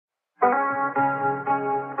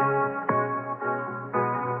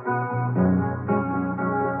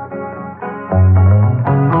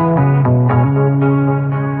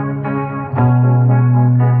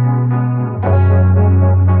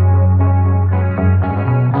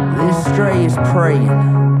Yesterday is praying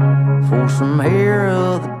for some hair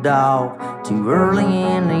of the dog. Too early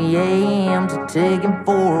in the AM to take him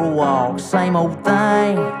for a walk. Same old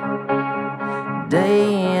thing,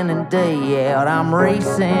 day in and day out. I'm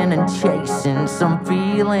racing and chasing some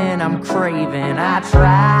feeling I'm craving. I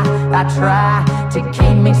try to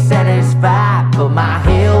keep me satisfied, but my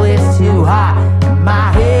hell is too hot and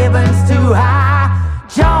my heaven's too high.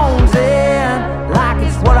 Jonesin', like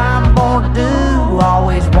it's what I'm born to do.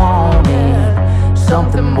 Always wanted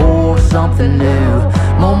something more, something new.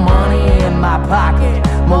 More money in my pocket,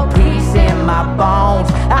 more peace in my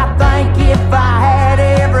bones. I think if I had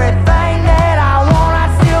everything that I want,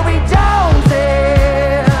 I'd still be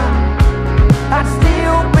Jonesin'. I'd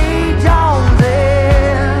still be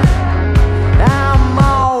Jonesin'. I'm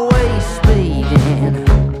always speeding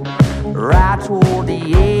right toward the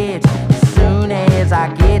edge. As soon as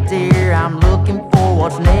I get there, I'm looking for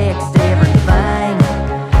what's next. Everything